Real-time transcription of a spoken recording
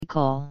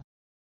bicycle.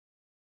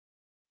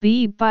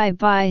 B by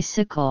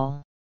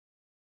bicycle.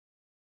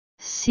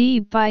 C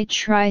by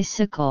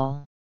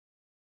tricycle.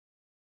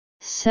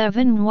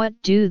 7. What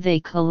do they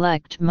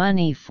collect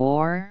money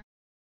for?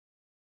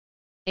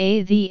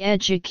 A. The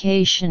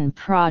education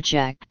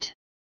project.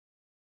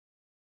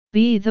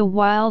 B. The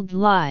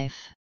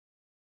wildlife.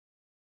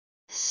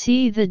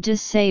 C. The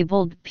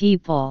disabled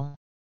people.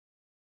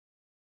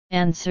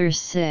 Answer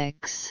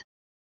 6.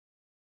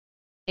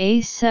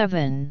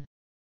 A7.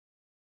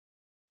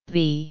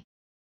 B.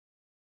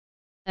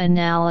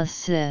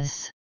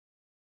 Analysis.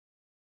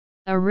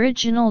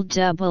 Original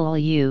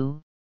W.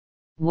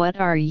 What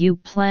are you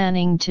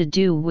planning to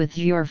do with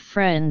your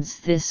friends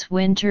this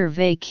winter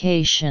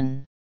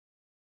vacation?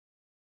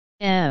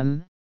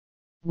 M.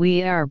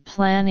 We are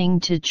planning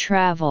to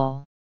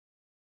travel.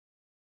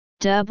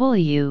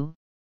 W.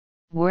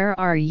 Where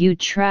are you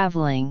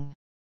traveling?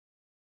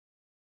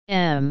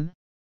 M.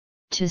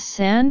 To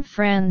San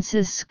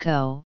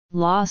Francisco,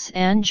 Los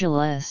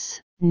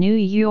Angeles, New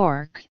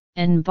York,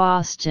 and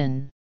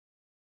Boston.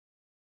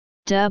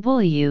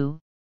 W.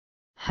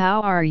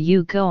 How are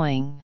you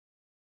going?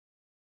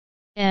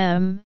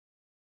 M.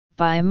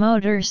 By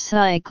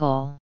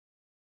motorcycle.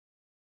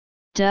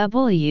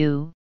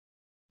 W.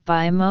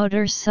 By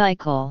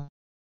motorcycle.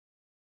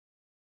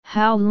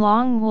 How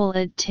long will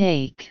it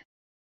take?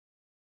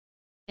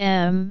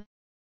 M.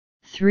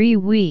 3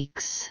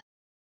 weeks.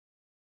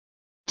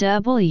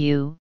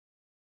 W.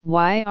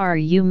 Why are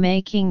you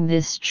making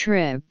this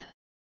trip?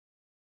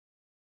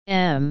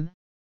 M.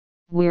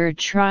 We're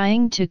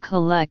trying to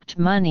collect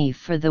money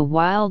for the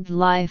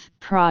wildlife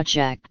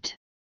project.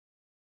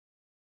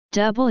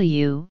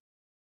 W.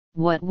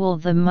 What will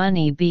the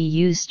money be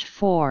used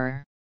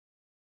for?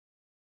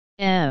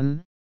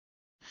 M.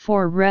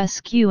 For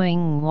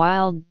rescuing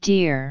wild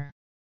deer.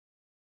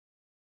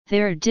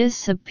 They're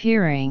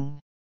disappearing.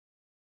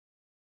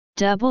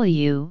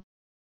 W.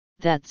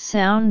 That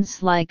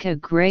sounds like a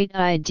great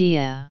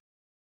idea.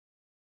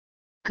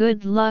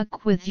 Good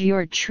luck with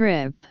your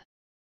trip.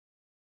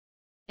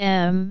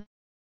 M.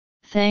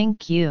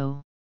 Thank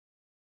you.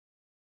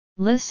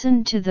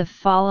 Listen to the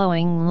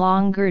following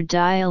longer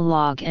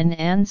dialogue and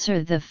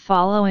answer the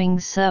following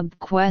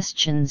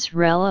sub-questions.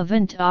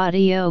 Relevant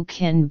audio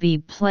can be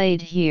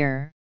played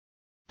here.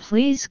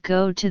 Please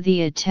go to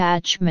the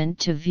attachment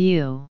to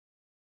view.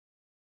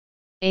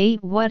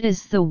 8. What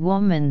is the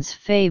woman's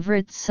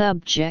favorite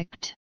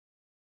subject?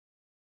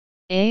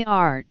 A.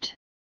 Art.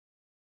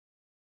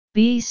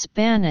 B.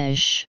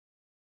 Spanish.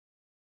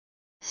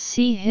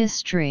 C.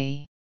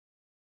 History.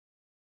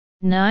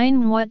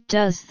 9. What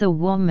does the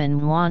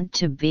woman want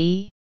to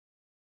be?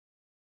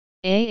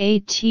 A.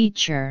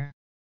 Teacher.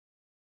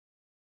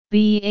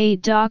 B. A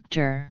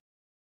doctor.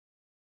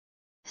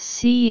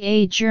 C.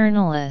 A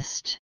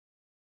journalist.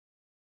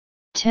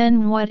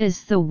 10. What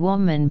is the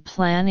woman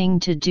planning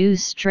to do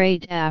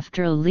straight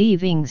after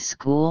leaving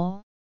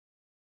school?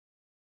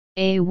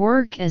 A.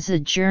 Work as a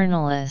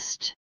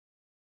journalist.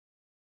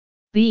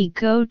 B.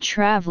 Go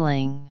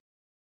traveling.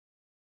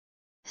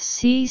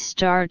 C.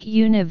 Start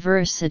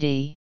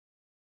university.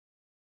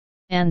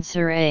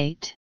 Answer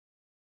 8.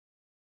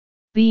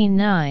 B.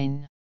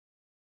 9.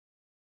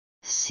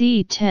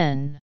 C.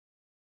 10.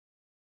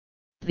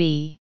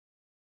 B.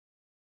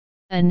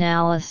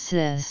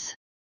 Analysis.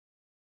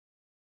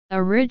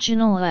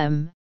 Original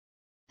M.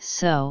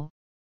 So,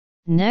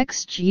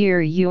 next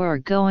year you're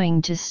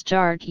going to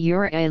start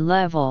your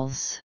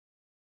A-levels.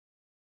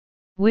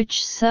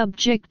 Which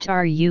subject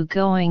are you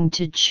going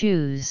to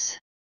choose?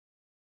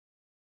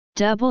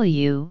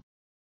 W.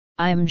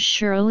 I'm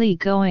surely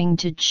going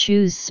to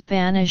choose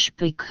Spanish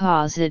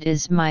because it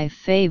is my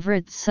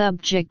favorite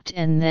subject,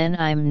 and then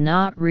I'm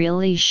not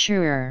really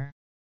sure.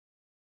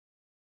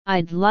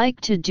 I'd like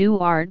to do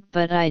art,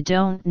 but I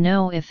don't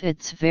know if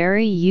it's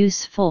very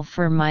useful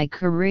for my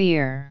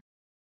career.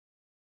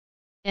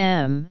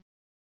 M.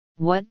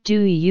 What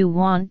do you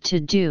want to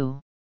do?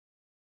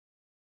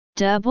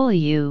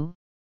 W.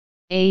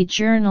 A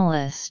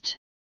journalist.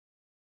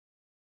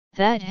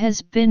 That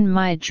has been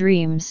my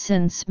dream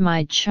since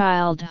my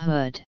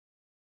childhood.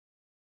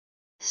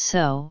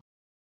 So,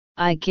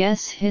 I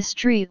guess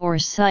history or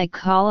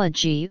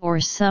psychology or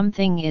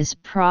something is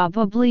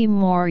probably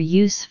more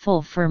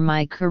useful for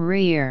my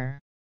career.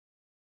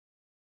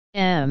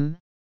 M.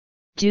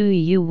 Do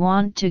you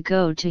want to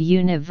go to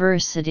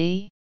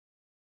university?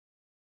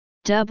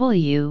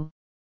 W.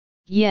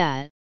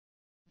 Yeah,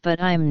 but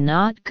I'm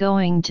not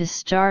going to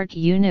start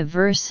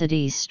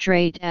university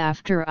straight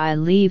after I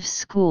leave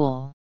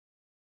school.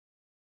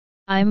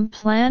 I'm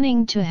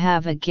planning to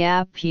have a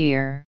gap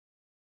year,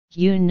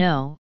 you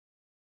know,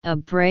 a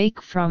break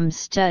from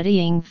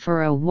studying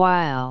for a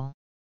while.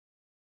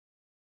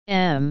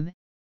 M.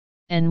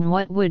 And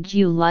what would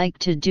you like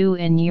to do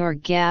in your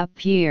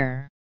gap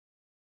year?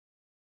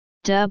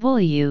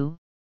 W.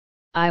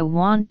 I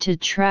want to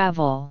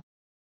travel.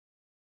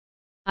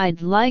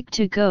 I'd like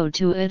to go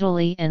to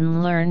Italy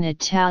and learn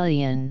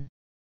Italian.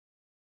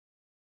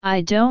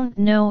 I don't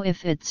know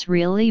if it's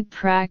really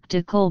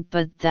practical,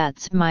 but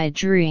that's my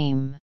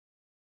dream.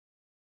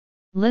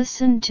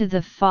 Listen to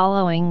the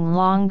following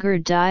longer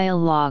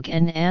dialogue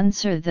and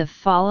answer the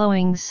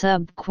following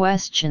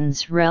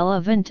sub-questions.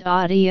 Relevant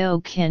audio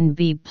can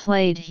be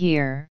played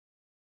here.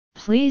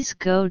 Please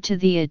go to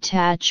the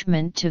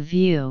attachment to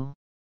view.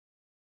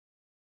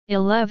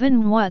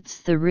 11.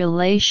 What's the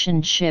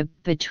relationship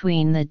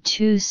between the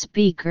two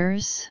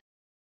speakers?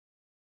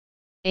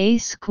 A.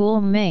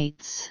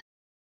 Schoolmates.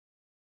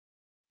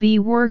 B.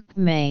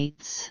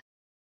 Workmates.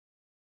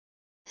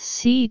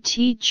 C.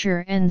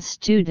 Teacher and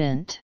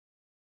student.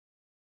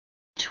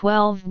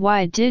 12.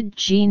 Why did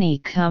Jeannie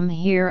come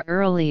here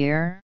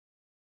earlier?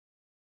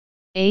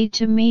 A.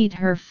 To meet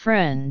her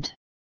friend.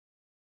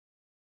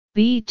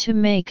 B. To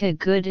make a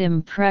good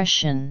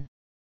impression.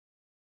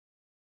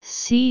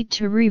 C.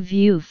 To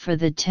review for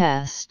the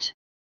test.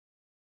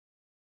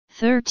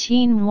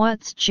 13.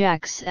 What's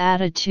Jack's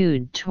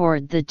attitude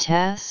toward the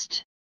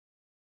test?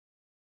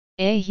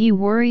 A. He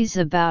worries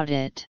about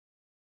it.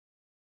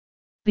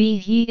 B.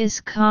 He is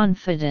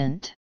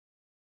confident.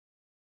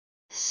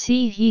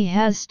 C. He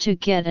has to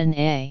get an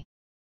A.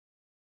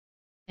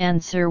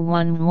 Answer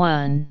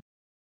 1.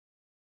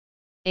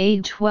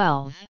 A.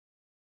 12.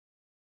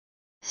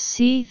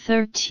 C.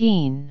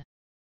 13.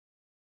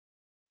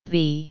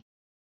 B.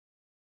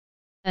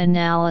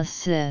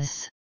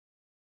 Analysis.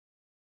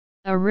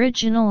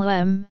 Original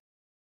M.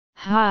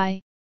 Hi,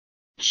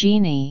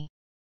 Jeannie.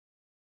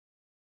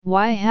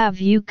 Why have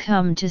you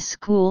come to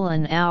school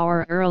an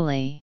hour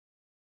early?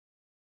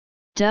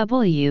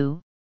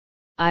 W.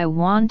 I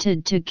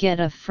wanted to get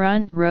a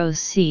front row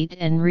seat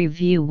and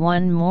review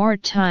one more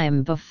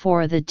time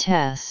before the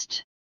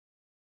test.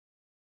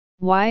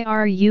 Why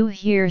are you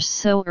here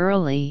so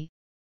early,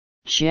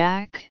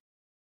 Jack?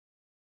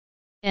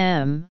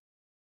 M.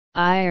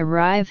 I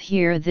arrive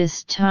here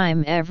this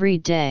time every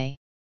day.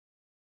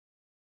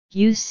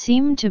 You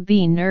seem to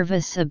be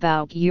nervous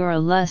about your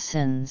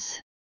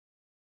lessons.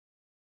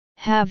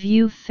 Have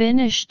you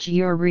finished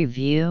your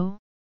review?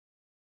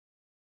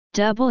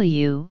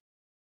 W.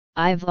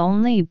 I've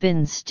only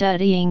been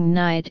studying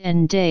night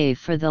and day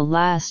for the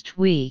last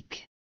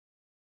week.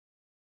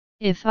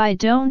 If I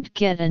don't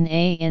get an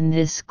A in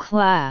this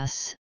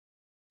class,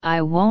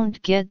 I won't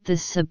get the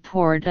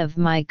support of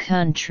my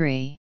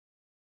country.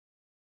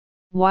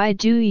 Why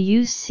do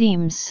you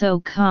seem so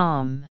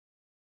calm?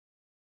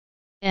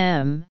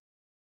 M.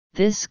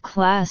 This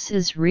class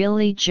is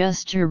really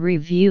just a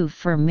review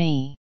for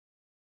me.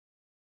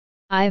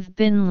 I've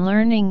been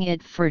learning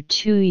it for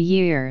 2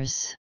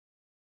 years.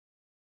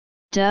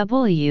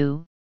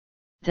 W.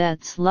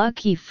 That's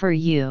lucky for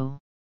you.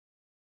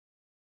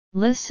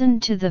 Listen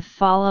to the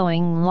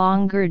following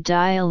longer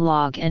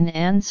dialogue and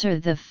answer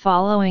the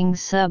following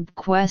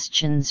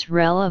sub-questions.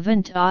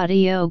 Relevant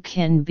audio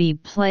can be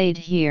played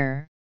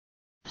here.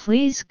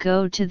 Please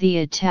go to the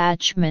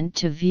attachment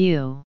to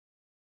view.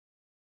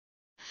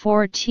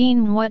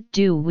 14. What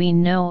do we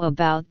know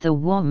about the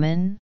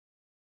woman?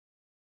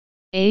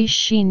 A.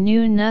 She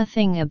knew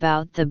nothing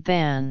about the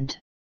band.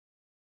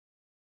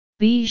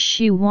 B.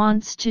 She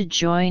wants to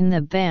join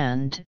the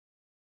band.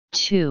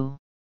 2.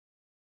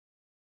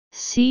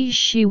 C.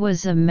 She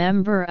was a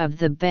member of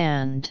the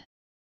band.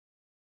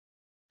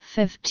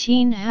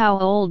 15. How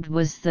old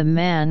was the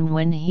man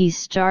when he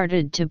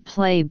started to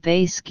play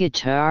bass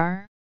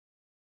guitar?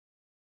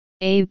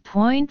 A.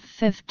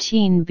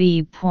 15.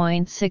 B.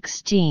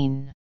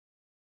 16.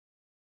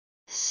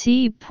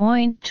 C.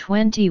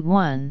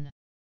 21.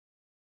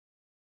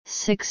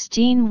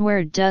 16.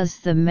 Where does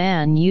the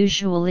man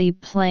usually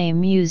play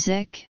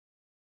music?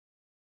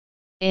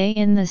 A.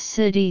 In the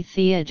city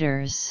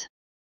theaters.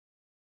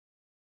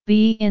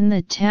 B. In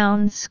the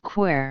town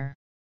square.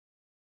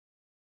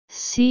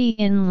 C.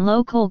 In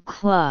local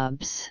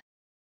clubs.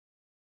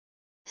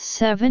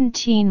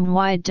 17.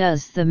 Why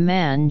does the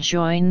man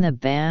join the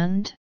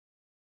band?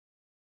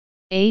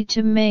 A.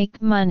 To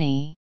make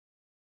money.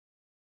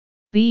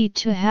 B.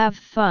 To have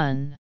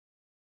fun.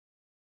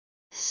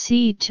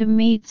 C. To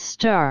meet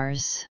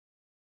stars.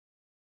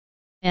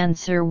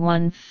 Answer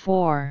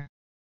 1-4.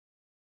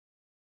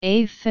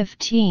 A.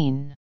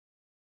 15.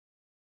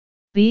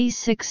 B.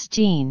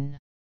 16.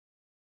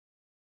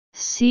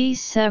 C.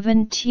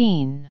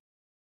 17.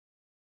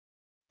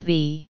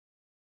 B.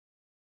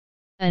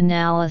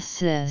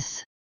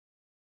 Analysis.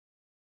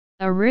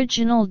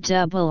 Original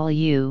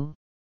W.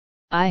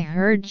 I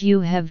heard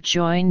you have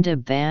joined a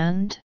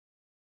band?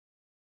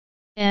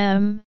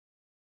 M.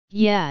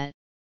 Yet.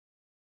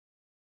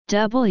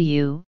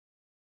 W.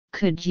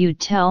 Could you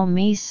tell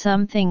me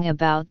something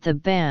about the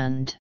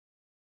band?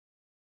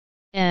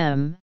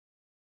 M.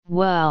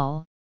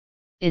 Well,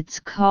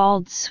 it's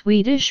called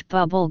Swedish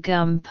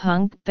Bubblegum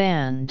Punk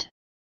Band.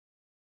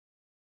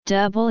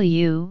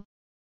 W.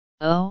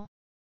 Oh.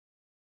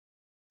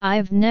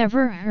 I've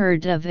never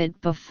heard of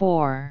it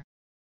before.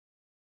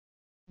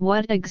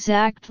 What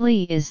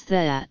exactly is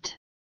that?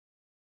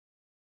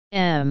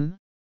 M.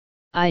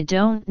 I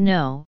don't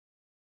know,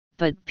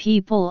 but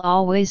people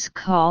always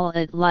call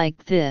it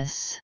like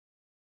this.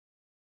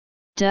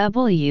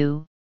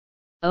 W.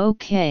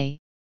 Okay.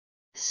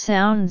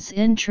 Sounds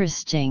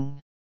interesting.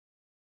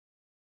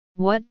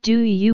 What do you